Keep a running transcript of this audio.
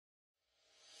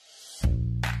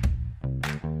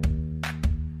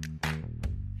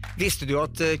Visste du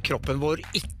at kroppen vår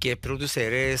ikke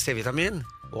produserer C-vitamin,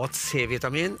 og at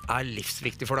C-vitamin er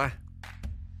livsviktig for deg?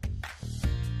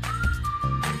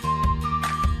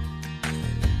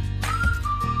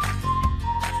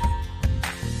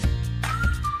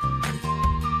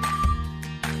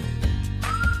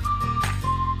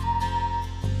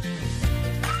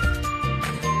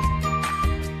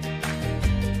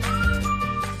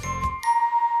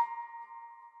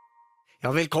 Ja,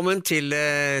 velkommen til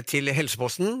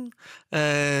Helseposten.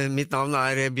 Mitt navn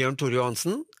er Bjørn Tore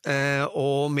Johansen,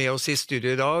 og med oss i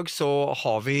studio i dag så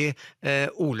har vi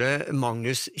Ole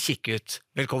Magnus Kikkut.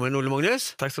 Velkommen, Ole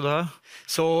Magnus. Takk skal du ha.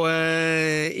 Så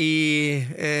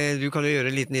du kan jo gjøre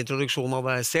en liten introduksjon av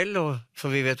deg selv,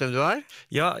 så vi vet hvem du er.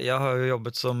 Ja, jeg har jo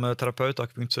jobbet som terapeut,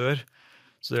 akupunktør,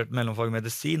 studert mellomfag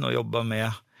medisin og jobbet med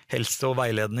helse og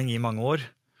veiledning i mange år.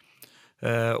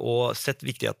 Og sett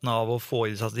viktigheten av å få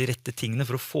i seg de rette tingene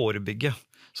for å forebygge.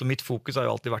 Så mitt fokus har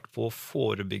jo alltid vært på å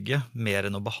forebygge mer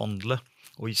enn å behandle,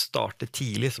 og starte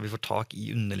tidlig så vi får tak i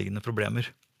underliggende problemer.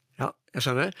 Ja, jeg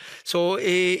skjønner. Så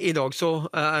i dag så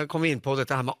kom vi inn på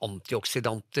dette her med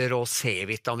antioksidanter og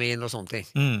C-vitamin og sånne ting.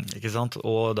 Ikke sant?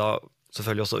 Og da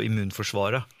selvfølgelig også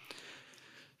immunforsvaret.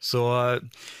 Så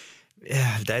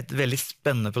det er et veldig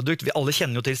spennende produkt. Vi alle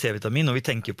kjenner jo til C-vitamin, og vi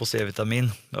tenker på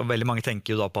C-vitamin. Og veldig mange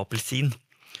tenker jo da på appelsin,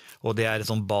 og det er en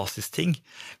sånn basisting.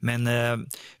 Men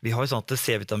vi har jo sånn at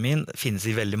C-vitamin finnes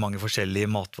i veldig mange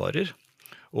forskjellige matvarer.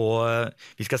 Og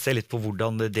vi skal se litt på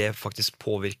hvordan det faktisk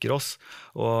påvirker oss.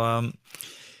 Og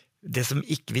det som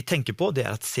ikke vi tenker på, det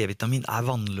er at C-vitamin er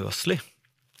vannløselig.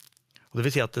 Og det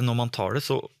vil si at når man tar det,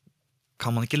 så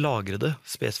kan man ikke lagre det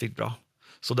spesifikt bra.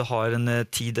 Så det har en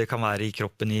tid, det kan være i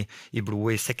kroppen i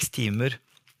blodet i 6 timer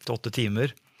til 8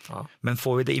 timer. Ja. Men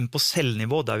får vi det inn på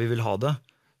cellnivå der vi vil ha det,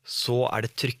 så er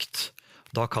det trygt.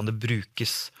 Da kan det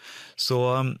brukes. Så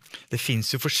det finnes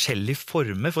jo forskjellige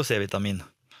former for C-vitamin.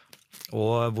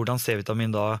 Og hvordan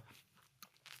C-vitamin da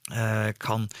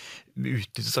kan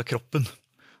utnyttes av kroppen.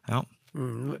 Ja.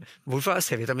 Hvorfor er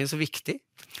C-vitamin så viktig?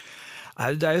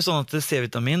 Det er jo sånn at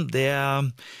C-vitamin, det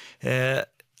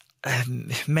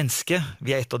menneske,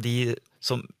 vi er et av de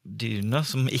dyrene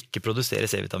som ikke produserer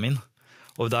C-vitamin.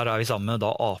 Og der er vi sammen med da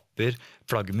aper,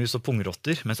 flaggermus og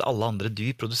pungrotter, mens alle andre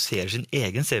dyr produserer sin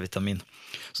egen C-vitamin.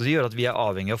 Så det gjør at vi er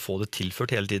avhengig av å få det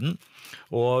tilført hele tiden.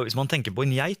 Og hvis man tenker på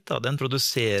en geit, da, den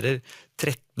produserer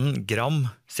 13 gram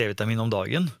C-vitamin om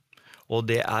dagen, og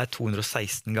det er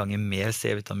 216 ganger mer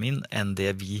C-vitamin enn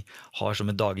det vi har som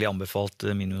en daglig anbefalt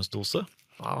minimumsdose.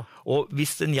 Wow. Og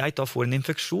hvis en geit da får en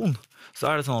infeksjon, så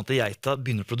er det sånn at geita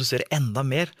begynner å produsere enda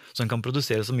mer, så den kan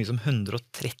produsere så mye som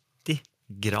 130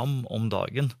 gram om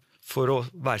dagen for å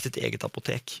være sitt eget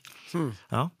apotek.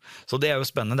 Ja. Så det er jo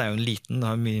spennende, det er jo en liten,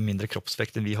 det har mye mindre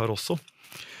kroppsvekt enn vi har også.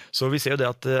 Så vi ser jo det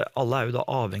at alle er jo da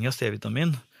avhengig av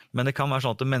C-vitamin, men det kan være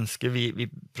sånn at mennesker, vi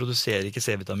produserer ikke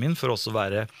C-vitamin for også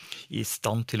være i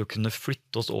stand til å kunne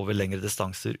flytte oss over lengre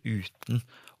distanser uten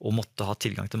å måtte ha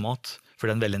tilgang til mat. For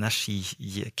det er en veldig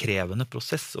energikrevende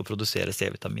prosess å produsere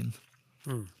C-vitamin.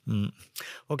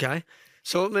 Ok,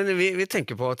 så, men vi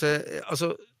tenker på at altså,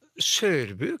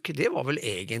 skjørbuk, det var vel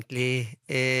egentlig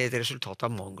et resultat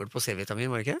av mangel på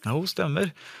C-vitamin, var det ikke? Jo, stemmer.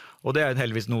 Og det er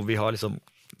heldigvis noe vi har liksom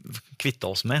kvittet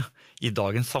oss med i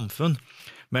dagens samfunn.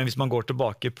 Men hvis man går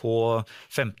tilbake på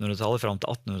 1500-tallet frem til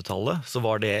 1800-tallet, så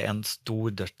var det en stor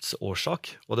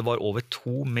dødsårsak, og det var over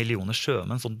 2 millioner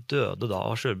sjømenn som døde da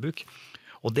av skjørbuk.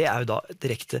 Og det er jo da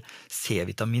direkte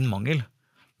C-vitaminmangel.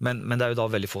 Men det er jo da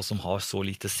veldig få som har så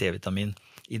lite C-vitamin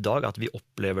i dag at vi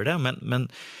opplever det. Men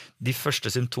de første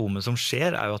symptomene som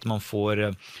skjer er jo at man får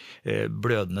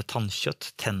blødende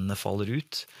tannkjøtt, tennene faller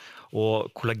ut, og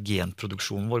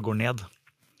kollagenproduksjonen vår går ned.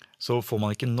 Så får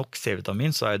man ikke nok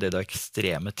C-vitamin, så er det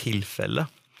ekstreme tilfellet.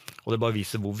 Og det bare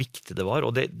viser hvor viktig det var.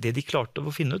 Og det de klarte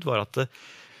å finne ut var at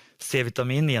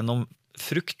C-vitamin gjennom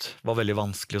frukt var veldig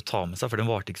vanskelig å ta med seg, for den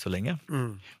varte ikke så lenge.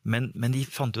 Men de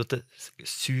fant ut at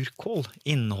surkål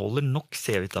inneholder nok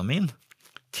C-vitamin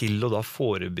til å da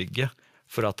forebygge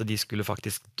for at de skulle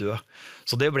faktisk dø.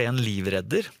 Så det ble en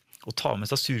livredder å ta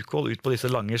med seg surkål ut på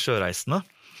disse lange sjøreisene,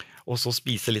 og så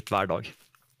spise litt hver dag.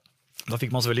 Da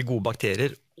fikk man så veldig gode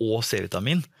bakterier og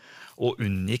C-vitamin, og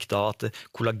unngikk da at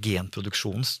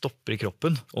kollagenproduksjonen stopper i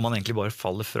kroppen, og man egentlig bare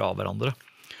faller fra hverandre.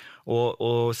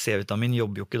 Og C-vitamin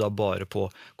jobber jo ikke da bare på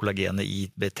kollagenet i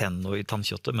tennene og i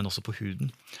tannkjøttet, men også på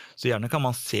huden. Så gjerne kan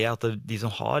man se at de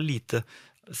som har lite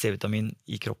C-vitamin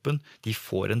i kroppen, de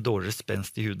får en dårligere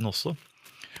spenst i huden også.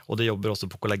 Og det jobber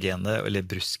også på kollagenet, eller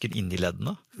brusken inni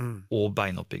leddene, og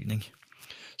beinoppbygning.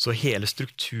 Så hele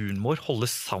strukturen vår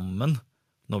holdes sammen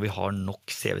når vi har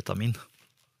nok C-vitamin.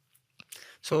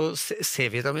 Så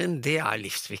C-vitamin, det er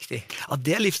livsviktig. Ja,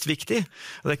 det er livsviktig.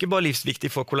 Og det er ikke bare livsviktig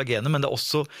for kollagenet, men det er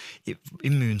også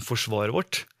immunforsvaret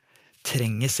vårt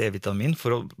trenger C-vitamin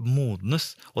for å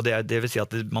modnes. Og det vil si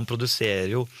at man produserer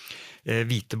jo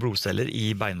hvite blodceller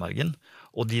i beinmargen,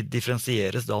 og de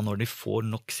differensieres da når de får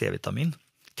nok C-vitamin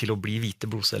til å bli hvite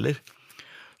blodceller.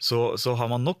 Så har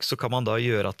man nok, så kan man da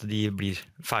gjøre at de blir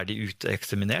ferdig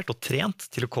uteksaminert og trent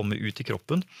til å komme ut i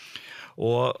kroppen.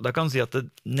 Og da kan man si at det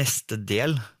neste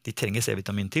del de trenger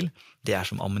C-vitamin til, det er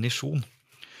som ammunisjon.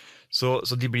 Så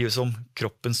de blir jo som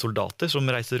kroppens soldater som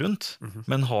reiser rundt,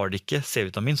 men har de ikke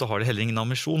C-vitamin, så har de heller ingen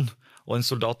ammunisjon. Og en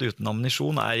soldat uten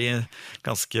ammunisjon er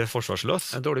ganske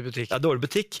forsvarsløs. En dårlig butikk. Det er dårlig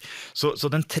butikk. Så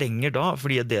den trenger da,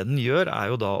 fordi det den gjør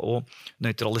er jo da å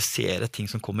nøytralisere ting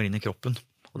som kommer inn i kroppen.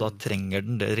 Og da trenger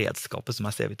den det redskapet som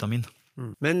er C-vitamin.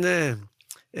 Men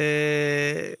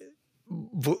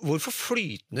hvorfor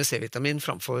flytende C-vitamin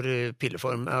framfor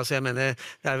pilleform? Altså jeg mener,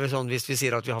 det er vel sånn, hvis vi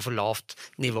sier at vi har for lavt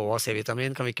nivå av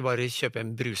C-vitamin, kan vi ikke bare kjøpe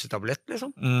en brusetablett,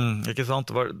 liksom? Ikke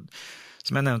sant?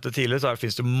 Som jeg nevnte tidligere, så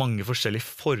finnes det mange forskjellige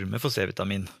former for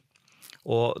C-vitamin.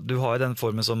 Og du har den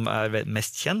formen som er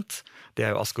mest kjent, det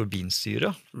er jo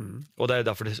askorbinsyre. Og det er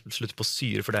derfor det slutter på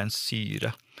syre, for det er en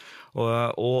syre.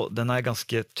 Og den er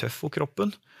ganske tøff for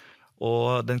kroppen,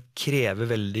 og den krever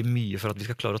veldig mye for at vi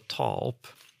skal klare å ta opp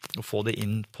og få det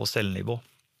inn på cellenivå.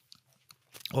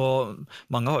 Og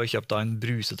mange har jo kjøpt da en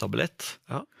brusetablett.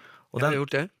 Ja, jeg har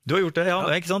gjort det. Du har gjort det, ja.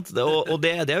 Ikke sant? Og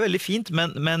det er veldig fint,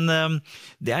 men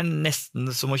det er nesten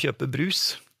som å kjøpe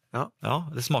brus. Ja,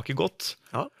 det smaker godt.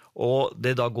 Ja. Og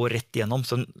det da går rett gjennom,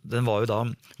 så den var jo da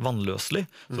vannløselig,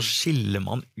 så skiller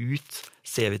man ut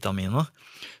C-vitaminet.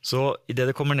 Så i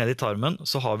det kommer ned i tarmen,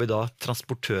 så har vi da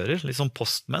transportører, liksom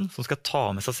postmenn, som skal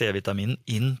ta med seg C-vitaminen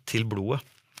inn til blodet.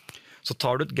 Så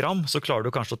tar du et gram, så klarer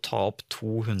du kanskje å ta opp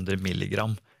 200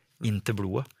 milligram inn til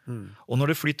blodet. Og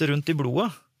når det flyter rundt i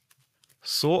blodet,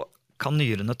 så kan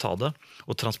nyrene ta det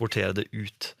og transportere det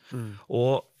ut.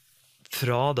 Og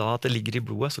fra da at det ligger i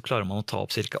blodet, så klarer man å ta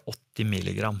opp ca. 80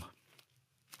 milligram,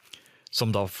 som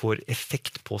da får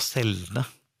effekt på cellene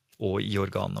og i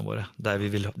organene våre, der vi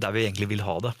egentlig vil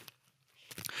ha det.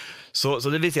 Så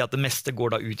det vil si at det meste går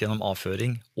da ut gjennom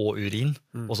avføring og urin,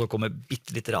 og så kommer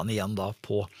bitte litt igjen da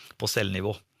på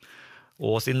cellenivå.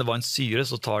 Og siden det var en syre,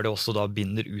 så tar det også da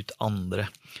binder ut andre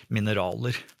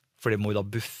mineraler, for det må jo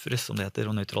da buffres, som det heter,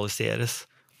 og nøytraliseres.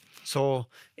 Så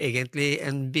egentlig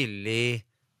en billig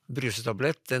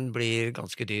brusetablett, den blir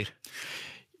ganske dyr.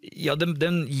 Ja, den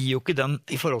gir jo ikke den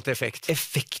I forhold til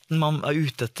effekten man er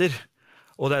ute etter.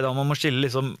 Og det er da man må skille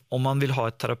liksom, om man vil ha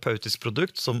et terapeutisk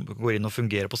produkt som går inn og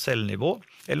fungerer på cellenivå,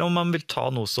 eller om man vil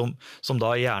ta noe som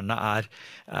da gjerne er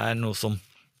noe som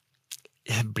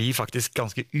blir faktisk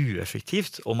ganske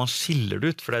ueffektivt, og man skiller det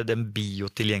ut, for det er den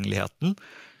biotilgjengeligheten,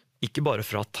 ikke bare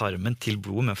fra tarmen til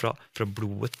blodet, men fra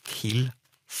blodet til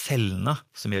cellene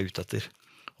som vi er ute etter.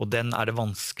 Og den er det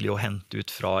vanskelig å hente ut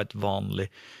fra et vanlig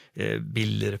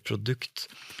billigere produkt.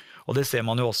 Og det ser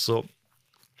man jo også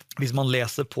hvis man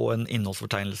leser på en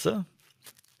innholdsfortegnelse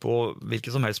på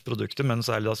hvilke som helst produkter, men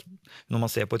særlig når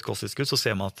man ser på et kosttilskudd, så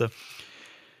ser man at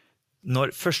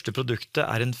når første produktet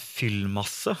er en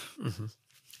fyllmasse,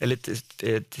 eller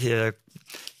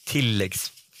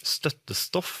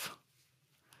tilleggsstøttestoff,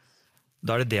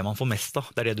 da er det man får mest av.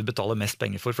 Det er det du betaler mest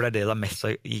penger for, for det er det er mest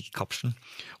av i kapselen.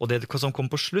 Og det som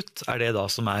kommer på slutt, er det da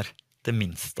som er det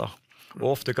minste.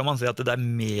 Og ofte kan man si at det er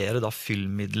mer da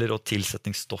fyllmidler og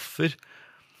tilsetningsstoffer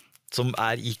som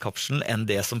er i kapselen, enn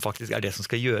det som faktisk er det som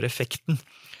skal gjøre effekten.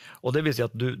 Og det vil si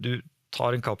at du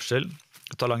tar en kapsel,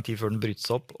 det tar lang tid før den brytes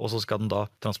opp, og så skal den da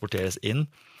transporteres inn,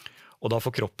 og da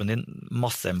får kroppen din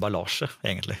masse emballasje,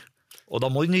 egentlig. Og da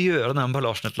må du gjøre den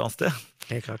emballasjen et eller annet sted.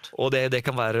 Helt klart. Og det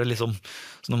kan være liksom,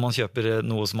 når man kjøper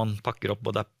noe som man pakker opp,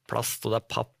 og det er plast, og det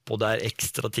er papp, og det er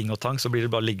ekstra ting og tang, så blir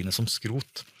det bare liggende som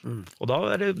skrot. Og da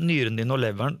er det nyren din og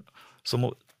leveren som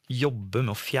må jobbe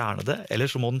med å fjerne det,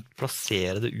 eller så må den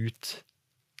plassere det ut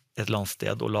et eller annet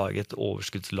sted og lage et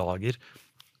overskuddslager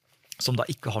som da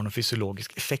ikke har noen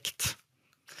fysiologisk effekt.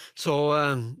 Så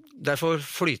derfor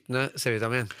flytende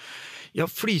C-vitamin?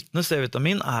 Ja, flytende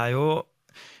C-vitamin er jo,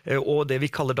 og det vi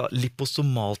kaller da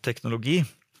liposomalteknologi,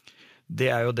 det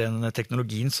er jo den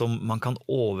teknologien som man kan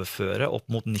overføre opp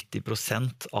mot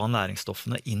 90% av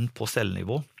næringsstoffene inn på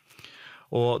cellenivå.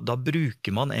 Og da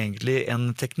bruker man egentlig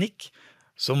en teknikk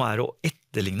som er å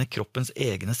etterligne kroppens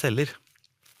egne celler.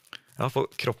 Ja, for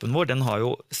kroppen vår, den har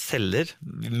jo celler,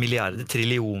 milliarder,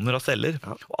 trillioner av celler,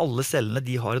 og alle cellene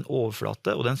de har en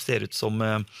overflate, og den ser ut som,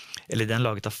 eller den er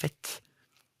laget av fett.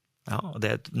 Ja, og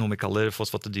det er noe vi kaller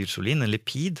fosfatidylcholine, en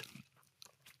lipid.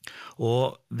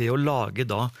 Og ved å lage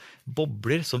da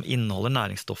bobler som inneholder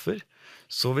næringsstoffer,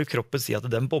 så vil kroppen si at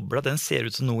den bobla, den ser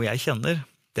ut som noe jeg kjenner.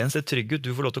 Den ser trygg ut,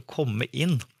 du får lov til å komme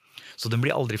inn. Så den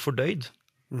blir aldri fordøyd.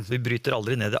 Så vi bryter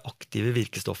aldri ned det aktive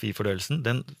virkestoffet i fordøyelsen.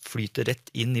 Den flyter rett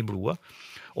inn i blodet,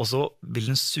 og så vil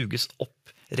den suges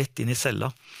opp rett inn i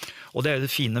cella. Og det er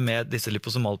det fine med disse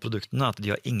liposomale produktene, at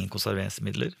de har ingen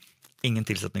konserveringsmidler, ingen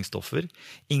tilsetningsstoffer,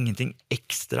 ingenting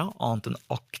ekstra annet enn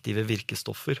aktive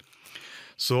virkestoffer.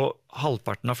 Så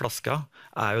halvparten av flaska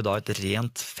er jo da et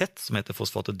rent fett som heter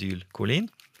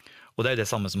fosfatidylkolin, og det er det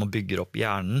samme som bygger opp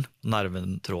hjernen,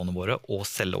 nervetrådene våre og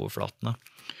celleoverflatene,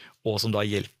 og som da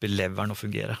hjelper leveren å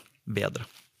fungere bedre.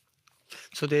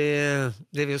 Så det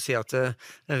vil jo si at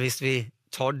hvis vi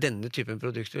tar denne typen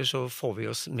produkter, så får vi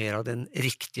oss mer av den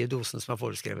riktige dosen som er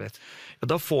foreskrevet.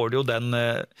 Ja, da får du jo den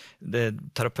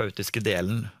terapeutiske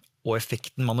delen og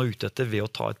effekten man er ute etter ved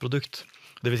å ta et produkt.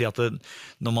 Det vil si at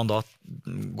når man da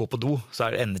går på do, så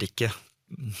ender ikke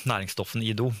næringsstoffen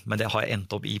i do, men det har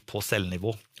endt opp på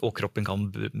cellnivå, og kroppen kan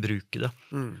bruke det.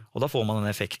 Og da får man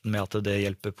den effekten med at det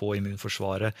hjelper på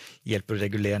immunforsvaret, hjelper å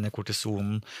regulere ned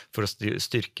kortisonen for å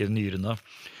styrke nyrene,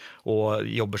 og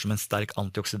jobber som en sterk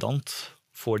antioksidant,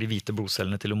 får de hvite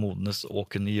blodcellene til å modnes og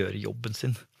kunne gjøre jobben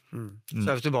sin. Så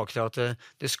er vi tilbake til at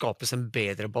det skapes en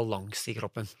bedre balanse i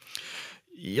kroppen.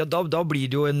 Ja, da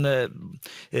blir det jo en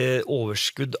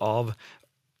overskudd av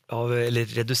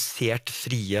eller redusert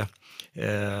frie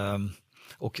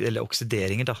eller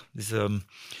oksideringer da. Disse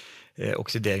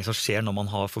oksideringer som skjer når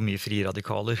man har for mye frie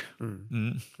radikaler.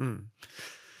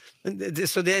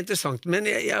 Så det er interessant, men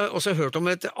jeg har også hørt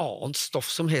om et annet stoff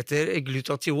som heter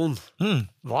glutation.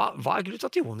 Hva er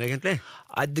glutation egentlig?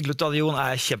 Glutation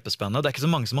er kjempespennende, det er ikke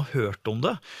så mange som har hørt om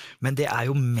det, men det er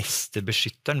jo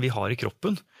mesterbeskytteren vi har i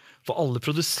kroppen, for alle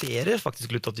produserer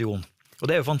faktisk glutation. Og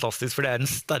det er jo fantastisk, for det er den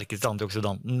sterkeste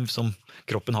antioksidanten som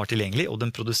kroppen har tilgjengelig, og den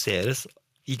produseres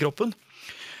i kroppen.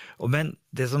 Men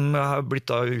det som har blitt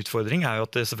av utfordring er jo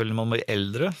at selvfølgelig når man blir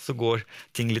eldre, så går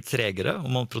ting litt tregere,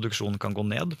 og produksjonen kan gå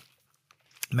ned.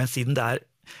 Men siden det er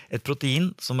et protein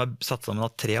som er satt sammen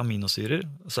av 3 aminosyrer,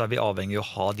 så er vi avhengig av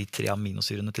å ha de 3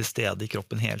 aminosyrene til stede i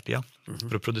kroppen hele tiden,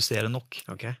 for å produsere nok.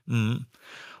 Okay.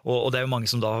 Og det er jo mange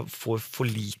som da får for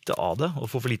lite av det,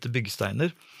 og får for lite byggesteiner.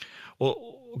 Og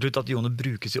glutationet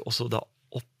brukes jo også da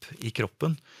opp i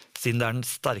kroppen. Siden det er den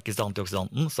sterkeste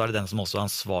antioksidanten, så er det den som også er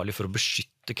ansvarlig for å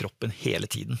beskytte kroppen hele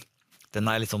tiden. Den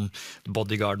er liksom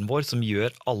bodyguarden vår, som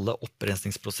gjør alle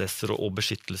opprensningsprosesser og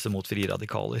beskyttelse mot frie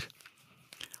radikaler.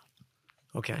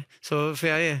 Ok, så for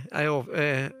jeg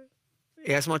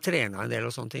som har trenet en del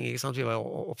og sånne ting, ikke sant? Vi var jo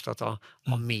opptatt av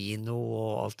amino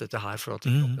og alt dette her for at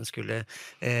kroppen skulle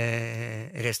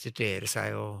restituere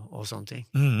seg og sånne ting.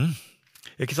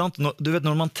 Ikke sant? Du vet,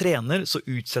 når man trener, så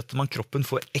utsetter man kroppen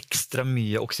for ekstra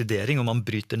mye oksidering, og man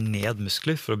bryter ned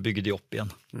muskler for å bygge de opp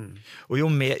igjen. Og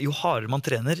jo hardere man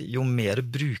trener, jo mer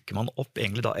bruker man opp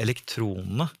egentlig da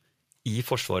elektronene i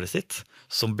forsvaret sitt,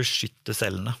 som beskytter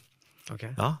cellene.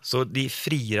 Okay. Ja, så de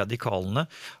frie radikalene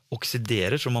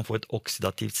oksiderer, så man får et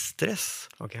oksidativt stress.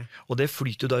 Okay. Og det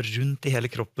flyter da rundt i hele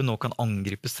kroppen og kan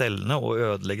angripe cellene og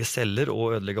ødelegge celler,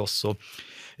 og ødelegge også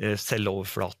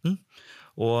celleoverflaten.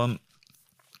 Og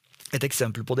et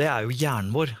eksempel på det er jo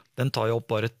hjernen vår. Den tar jo opp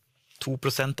bare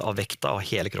 2% av vekta av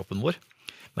hele kroppen vår,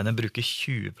 men den bruker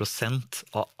 20%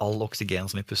 av all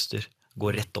oksygen som vi puster,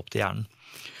 går rett opp til hjernen.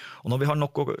 Og når vi har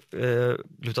nok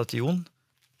glutation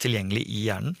tilgjengelig i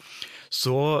hjernen,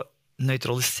 så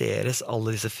nøytraliseres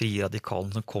alle disse frie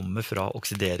radikalene som kommer fra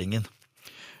oksideringen.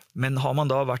 Men har man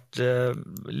da vært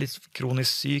litt kronisk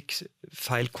syk,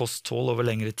 feil kosthold over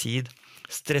lengre tid,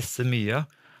 stresser mye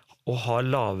og har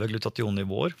lave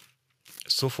glutationnivåer,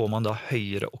 så får man da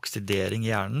høyere oksidering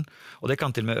i hjernen, og det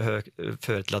kan til og med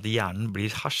føre til at hjernen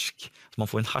blir hersk, så man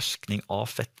får en herskning av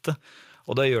fettet,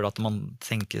 og det gjør at man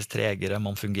tenkes tregere,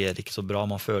 man fungerer ikke så bra,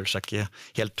 man føler seg ikke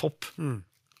helt topp.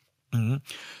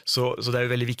 Så det er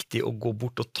jo veldig viktig å gå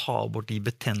bort og ta bort de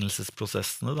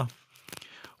betennelsesprosessene da.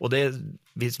 Og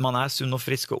hvis man er sunn og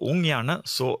frisk og ung gjerne,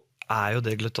 så er jo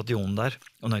det glutation der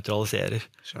og nøytraliserer.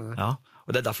 Ja.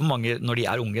 Og det er derfor mange, når de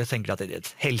er unge, tenker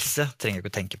at helse trenger jeg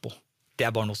ikke å tenke på. Det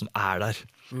er bare noe som er der.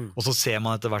 Og så ser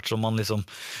man etter hvert som man liksom,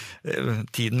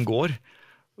 tiden går,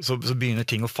 så begynner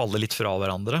ting å falle litt fra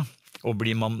hverandre, og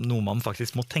blir noe man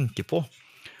faktisk må tenke på.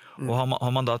 Og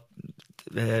har man da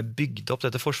bygd opp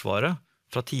dette forsvaret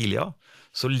fra tidlig av,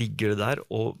 så ligger det der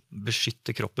og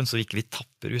beskytter kroppen så ikke vi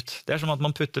tapper ut. Det er som at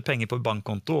man putter penger på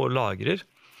bankkonto og lagrer,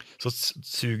 så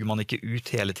suger man ikke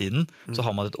ut hele tiden, så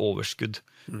har man et overskudd.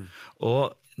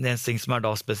 Og det ting som er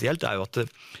da spesielt er jo at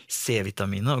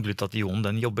C-vitaminet og glutation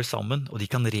den jobber sammen, og de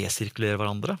kan resirkulere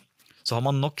hverandre. Så har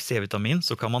man nok C-vitamin,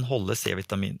 så kan man holde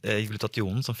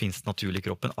glutationen som finnes naturlig i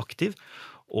kroppen aktiv,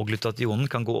 og glutationen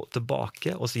kan gå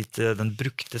tilbake og si til den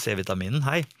brukte C-vitaminen,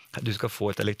 hei, du skal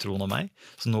få et elektron av meg,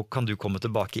 så nå kan du komme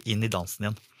tilbake inn i dansen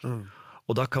igjen.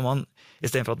 Og da kan man,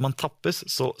 i stedet for at man tappes,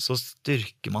 så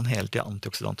styrker man hele tiden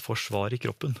antioksidantforsvar i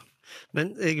kroppen.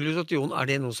 Men glutation,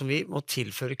 er det noe som vi må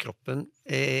tilføre kroppen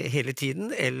hele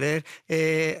tiden, eller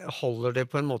holder det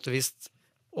på en måte visst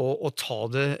å ta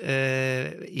det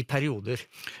i perioder?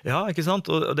 Ja, ikke sant?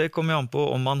 Og det kommer jo an på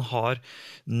om man har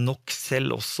nok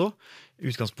selv også,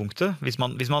 utgangspunktet. Hvis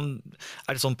man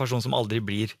er en sånn person som aldri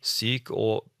blir syk,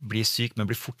 men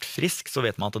blir fort frisk, så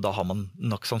vet man at da har man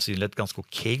nok sannsynlig et ganske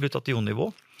ok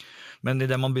glutationnivå. Men i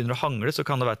det man begynner å hangle, så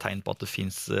kan det være tegn på at det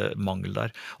finnes mangel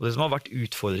der. Og det som har vært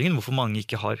utfordringen, hvorfor mange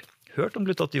ikke har hørt om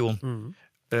glutation,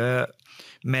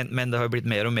 men det har blitt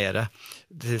mer og mer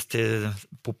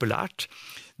populært,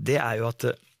 det er jo at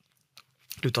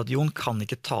glutation kan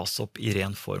ikke tas opp i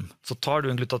ren form. Så tar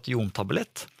du en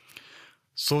glutationtablett,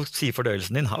 så sier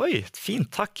fordøyelsen din, oi, fint,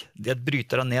 takk. Det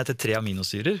bryter deg ned til 3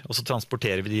 aminosyrer, og så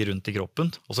transporterer vi de rundt i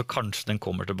kroppen, og så kanskje den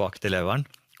kommer tilbake til leveren,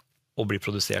 og blir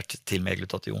produsert til med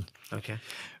glutation. Okay.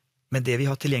 Men det vi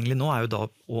har tilgjengelig nå er jo da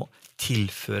å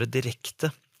tilføre direkte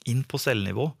inn på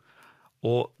cellenivå,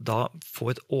 og da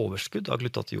få et overskudd av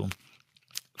glutation,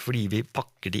 fordi vi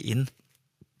pakker de inn,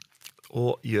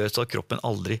 og gjør så at kroppen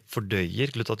aldri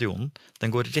fordøyer glutationen.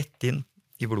 Den går rett inn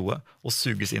i blodet, og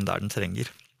suges inn der den trenger.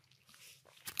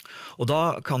 Og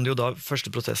da kan jo da første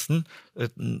prosessen,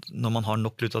 når man har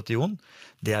nok glutation,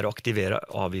 det er å aktivere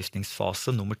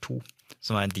avgiftningsfase nummer 2,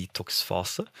 som er en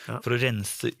detox-fase, for å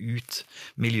rense ut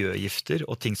miljøgifter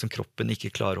og ting som kroppen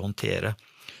ikke klarer å håndtere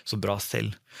så bra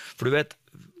selv. For du vet,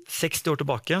 60 år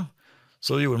tilbake,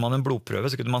 så gjorde man en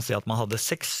blodprøve, så kunne man se at man hadde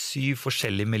 6-7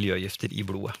 forskjellige miljøgifter i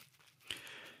blodet.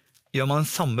 Gjør man den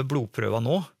samme blodprøva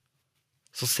nå,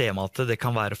 så ser man at det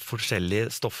kan være forskjellige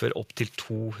stoffer opp til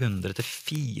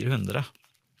 200-400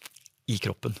 i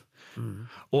kroppen.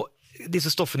 Og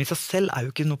disse stoffene i seg selv er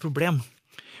jo ikke noe problem.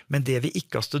 Men det vi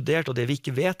ikke har studert, og det vi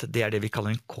ikke vet, det er det vi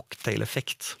kaller en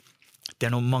cocktail-effekt. Det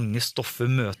er når mange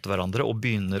stoffer møter hverandre og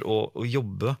begynner å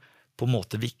jobbe på en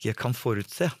måte vi ikke kan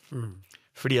forutse.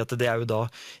 Fordi at det er jo da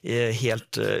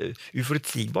helt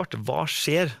uforutsigbart. Hva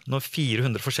skjer når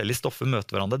 400 forskjellige stoffer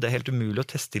møter hverandre? Det er helt umulig å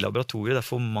teste i laboratoriet. Det er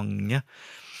for mange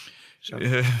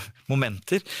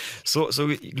momenter. Så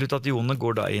glutationene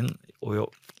går da inn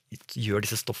og gjør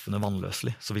disse stoffene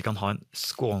vannløselig. Så vi kan ha en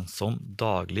skånsom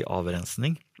daglig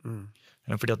avrensning.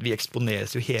 Fordi at vi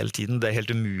eksponeres jo hele tiden. Det er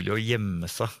helt umulig å gjemme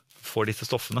seg for disse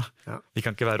stoffene. Vi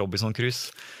kan ikke være Robinson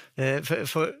Crusoe.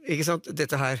 For ikke sant,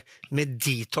 dette her med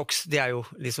detox, det er jo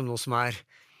liksom noe som er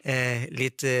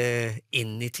litt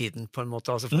inn i tiden på en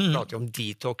måte. Altså folk prater jo om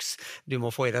detox, du må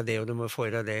få i deg det og du må få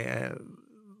i deg det.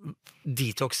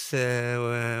 Detox,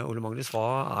 Ole Magnus,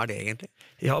 hva er det egentlig?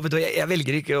 Ja, vet du, jeg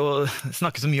velger ikke å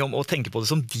snakke så mye om å tenke på det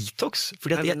som detox.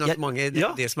 Fordi at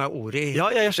det som er ordet i... Ja,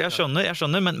 jeg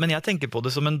skjønner, men jeg tenker på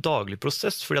det som en daglig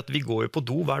prosess, fordi at vi går jo på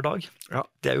do hver dag.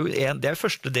 Det er jo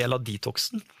første del av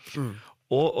detoxen.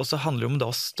 Og så handler det om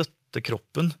da å støtte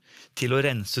kroppen til å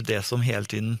rense ut det som hele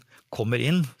tiden kommer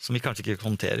inn, som vi kanskje ikke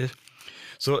håndterer.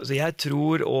 Så jeg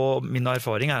tror, og min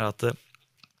erfaring er at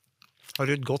har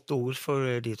du et godt ord for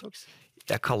detox?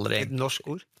 Jeg kaller det et norsk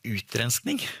ord?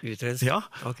 Utrenskning. Utrenskning? Ja.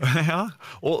 Okay. Ja.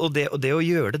 Og det å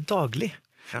gjøre det daglig.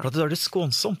 For at da er det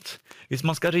skånsomt. Hvis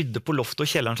man skal rydde på loftet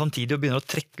og kjelleren samtidig og begynner å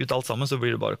trekke ut alt sammen, så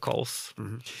blir det bare kaos.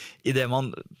 I det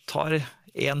man tar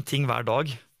en ting hver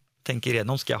dag, tenker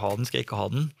igjennom, skal jeg ha den, skal jeg ikke ha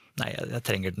den? Nei, jeg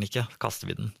trenger den ikke,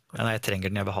 kaster vi den. Nei, jeg trenger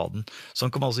den, jeg vil ha den.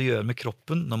 Sånn kan man også gjøre med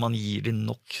kroppen. Når man gir den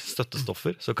nok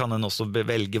støttestoffer, så kan den også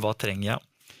velge hva trenger jeg.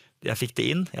 Jeg fikk det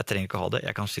inn, jeg trenger ikke ha det,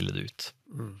 jeg kan skille det ut.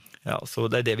 Ja, så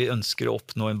det er det vi ønsker å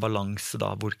oppnå, en balanse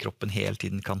da, hvor kroppen hele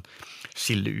tiden kan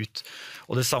skille ut.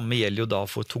 Og det samme gjelder jo da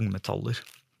for tungmetaller.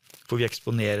 For vi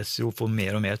eksponeres jo for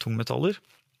mer og mer tungmetaller.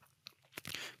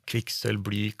 Kvikksølv,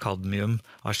 bly, kadmium,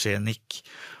 arsenikk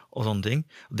og sånne ting.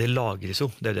 Det lagres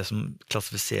jo, det er det som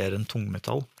klassifiserer en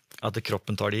tungmetall. At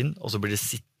kroppen tar det inn, og så blir det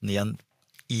sittende igjen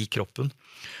i kroppen.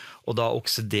 Og da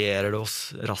oksiderer det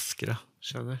oss raskere.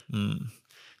 Skjønner.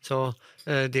 Så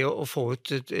det å få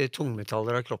ut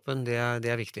tungmetaller av kroppen, det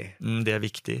er viktig. Det er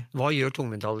viktig. Hva gjør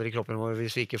tungmetaller i kroppen vår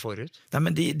hvis vi ikke får ut? Nei,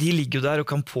 men de ligger jo der og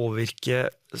kan påvirke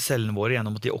cellene våre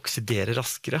gjennom at de oksiderer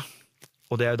raskere.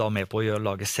 Og det er jo da med på å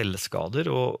lage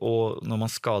celleskader, og når man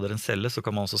skader en celle, så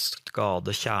kan man også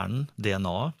skade kjernen,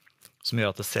 DNA-et, som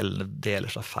gjør at cellene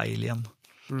deler seg feil igjen.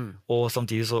 Og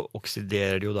samtidig så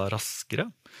oksiderer de jo da raskere.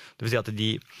 Det vil si at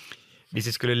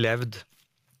hvis de skulle levd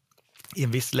i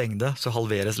en viss lengde, så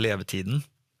halveres levetiden.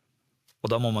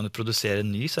 Og da må man jo produsere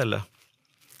en ny celle.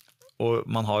 og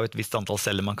man har jo et visst antall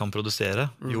celler man kan produsere.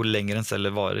 Jo lenger en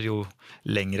celle varer, jo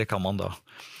lengre kan man da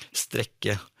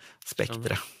strekke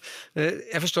spektret.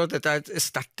 Jeg forstår at dette et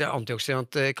sterkt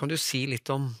antioksidant. Kan du si litt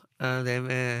om det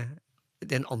med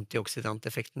den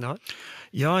antioksidanteffekten det har?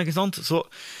 Ja, ikke sant? Så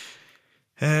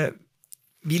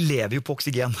vi lever jo på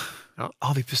oksygen. Ja.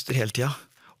 Vi puster hele tiden.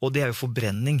 Og det er jo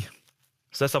forbrenning.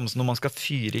 Så det er samme som når man skal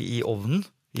fyre i ovnen,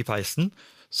 i peisen,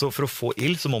 så for å få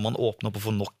ild så må man åpne opp og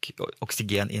få nok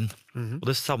oksygen inn. Og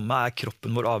det samme er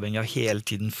kroppen vår avhengig av hele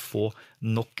tiden få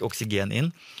nok oksygen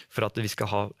inn for at vi skal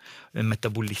ha en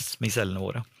metabolisme i cellene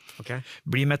våre. Okay.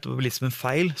 Blir metabolismen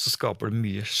feil, så skaper det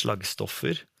mye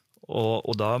slagstoffer,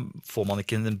 og da får man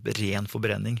ikke en ren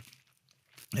forbrenning.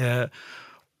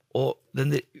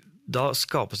 Da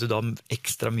skapes det da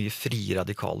ekstra mye frie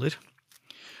radikaler.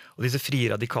 Og disse frie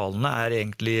radikalene er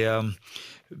egentlig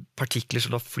partikler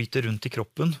som da flyter rundt i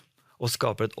kroppen og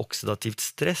skaper et oksidativt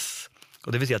stress.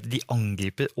 Og det vil si at de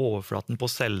angriper overflaten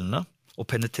på cellene og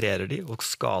penetrerer de og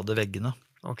skader veggene.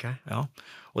 Okay. Ja.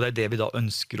 Og det er det vi da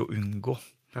ønsker å unngå.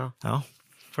 Ja. Ja.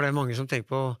 For det er mange som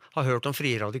har hørt om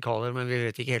frie radikaler, men vi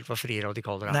vet ikke helt hva frie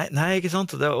radikaler er. Nei, ikke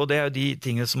sant? Og det er jo de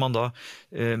tingene som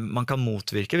man kan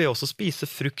motvirke ved også å spise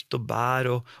frukt og bær,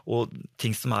 og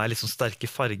ting som er liksom sterke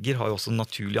farger har jo også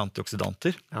naturlige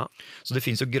antioksidanter. Ja. Så det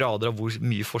finnes jo grader av hvor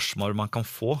mye forsmar man kan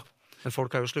få. Men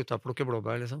folk har jo sluttet å plukke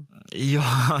blåbær, liksom.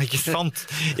 Ja, ikke sant?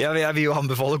 Jeg vil jo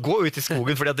anbefale å gå ut i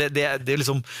skogen, for det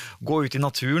liksom gå ut i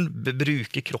naturen,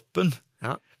 bruke kroppen.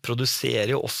 Ja.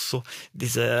 Produserer jo også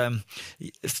disse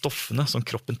stoffene som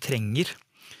kroppen trenger.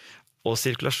 Og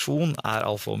sirkulasjon er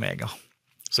alfa og omega.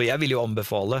 Så jeg vil jo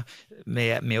anbefale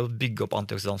med å bygge opp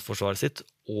antioksidantforsvaret sitt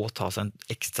og ta seg en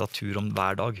ekstra tur om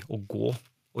hver dag og gå,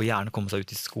 og gjerne komme seg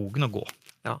ut i skogen og gå.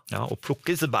 Ja. Ja, og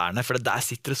plukke disse bærene, for der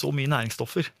sitter det så mye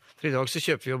næringsstoffer. For i dag så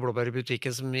kjøper vi jo blåbær i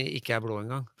butikken som ikke er blå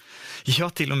engang.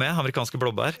 Ja, til og med amerikanske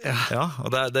blåbær. Ja,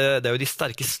 og det er jo de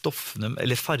sterke stoffene,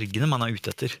 eller fargene man er ute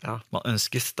etter. Ja. Man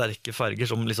ønsker sterke farger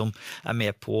som liksom er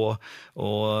med på å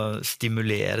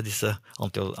stimulere disse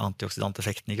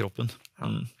antioksidanteffektene i kroppen. Ja.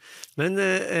 Men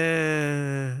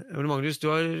Ole Magnus,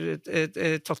 du har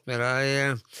tatt med deg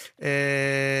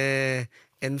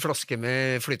en flaske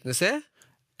med flytende C.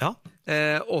 Ja.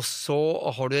 Og så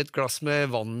har du et glass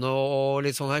med vann og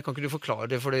litt sånn her. Kan ikke du forklare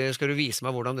det, for det skal du vise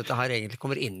meg hvordan dette her egentlig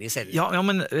kommer inn i cellen? Ja,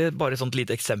 men bare et sånt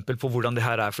lite eksempel på hvordan det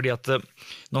her er. Fordi at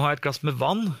nå har jeg et glass med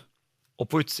vann, og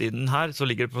på utsiden her,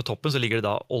 på toppen, så ligger det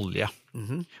da olje.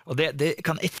 Og det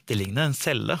kan etterligne en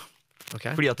celle.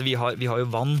 Okay. Fordi at vi har jo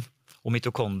vann og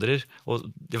mitokondrier og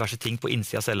diverse ting på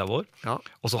innsiden av cella vår. Ja.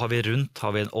 Og så har vi rundt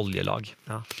en oljelag.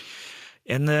 Ja.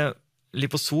 En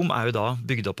liposom er jo da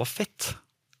bygd opp av fett,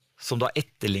 som da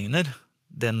etterligner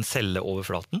den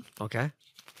celleoverflaten. Okay.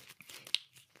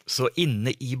 Så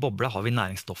inne i bobla har vi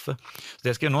næringsstoffet. Så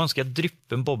det jeg skal gjøre nå, skal jeg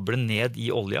dryppe en boble ned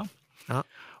i olja. Ja.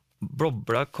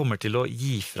 Bobla kommer til å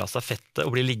gi fra seg fettet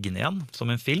og bli liggende igjen som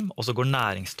en film, og så går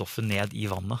næringsstoffet ned i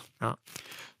vannet. Ja.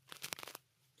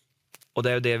 Og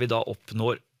det er jo det vi da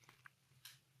oppnår.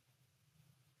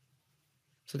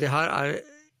 Så det her er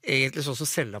egentlig sånn som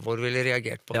cella vår ville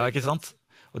reagert på. Ja, ikke sant?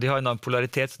 Og de har en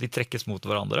polaritet, så de trekkes mot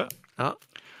hverandre. Ja.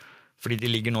 Fordi de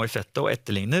ligger nå i fettet og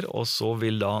etterligner, og så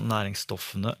vil da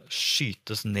næringsstoffene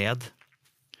skytes ned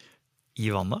i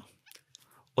vannet.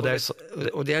 Og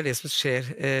det er det som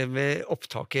skjer med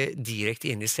opptaket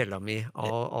direkte inn i cella mi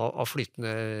av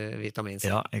flytende vitamin C.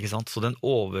 Ja, ikke sant? Så den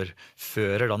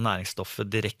overfører da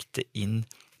næringsstoffet direkte inn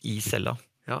i cella.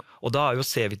 Ja. Og da er jo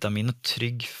C-vitaminet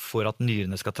trygg for at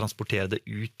nyrene skal transportere det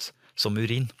ut som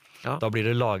urin. Ja. Da blir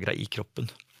det lagret i kroppen.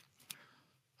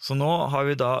 Så nå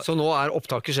er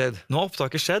opptaket skjedd? Nå har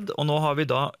opptaket skjedd, og nå har vi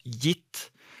da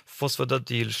gitt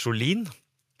fosfatidylcholin,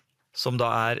 som da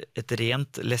er et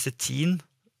rent lecitin,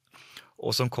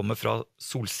 og som kommer fra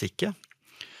solsikke,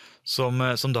 som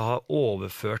da har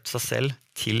overført seg selv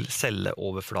til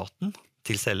celleoverflaten,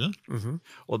 til cellen.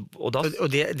 Og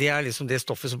det er liksom det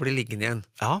stoffet som blir liggende igjen?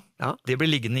 Ja, det blir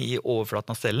liggende i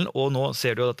overflaten av cellen, og nå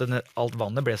ser du at alt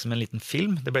vannet ble som en liten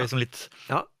film, det ble liksom litt,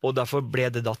 og derfor ble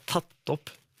det da tatt opp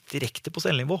direkte på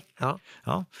cellenivå. Ja.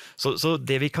 Ja. Så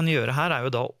det vi kan gjøre her er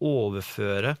jo da å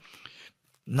overføre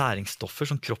næringsstoffer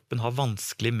som kroppen har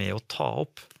vanskelig med å ta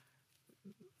opp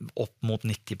mot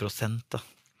 90%. Da.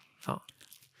 Ja.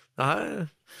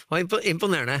 Det var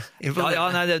imponerende. Ja,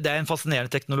 det er en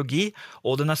fascinerende teknologi,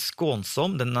 og den er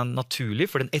skånsom, den er naturlig,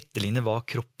 for den etterligner hva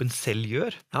kroppen selv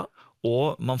gjør,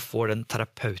 og man får den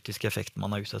terapeutiske effekten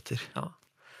man er ute etter. Ja.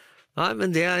 Nei,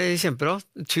 men det er kjempebra.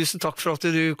 Tusen takk for at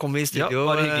du kom i studio,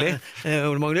 bare hyggelig.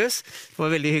 Ole Magnus. Det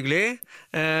var veldig hyggelig.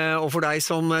 Og for deg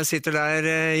som sitter der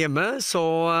hjemme, så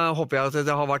håper jeg at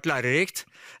det har vært lærerikt.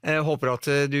 Jeg håper at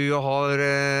du har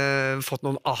fått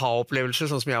noen aha-opplevelser,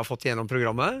 sånn som jeg har fått gjennom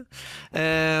programmet.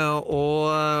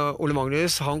 Og Ole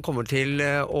Magnus, han kommer til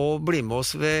å bli med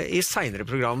oss i senere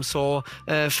program, så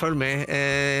følg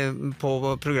med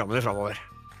på programmene fremover.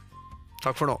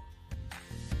 Takk for nå.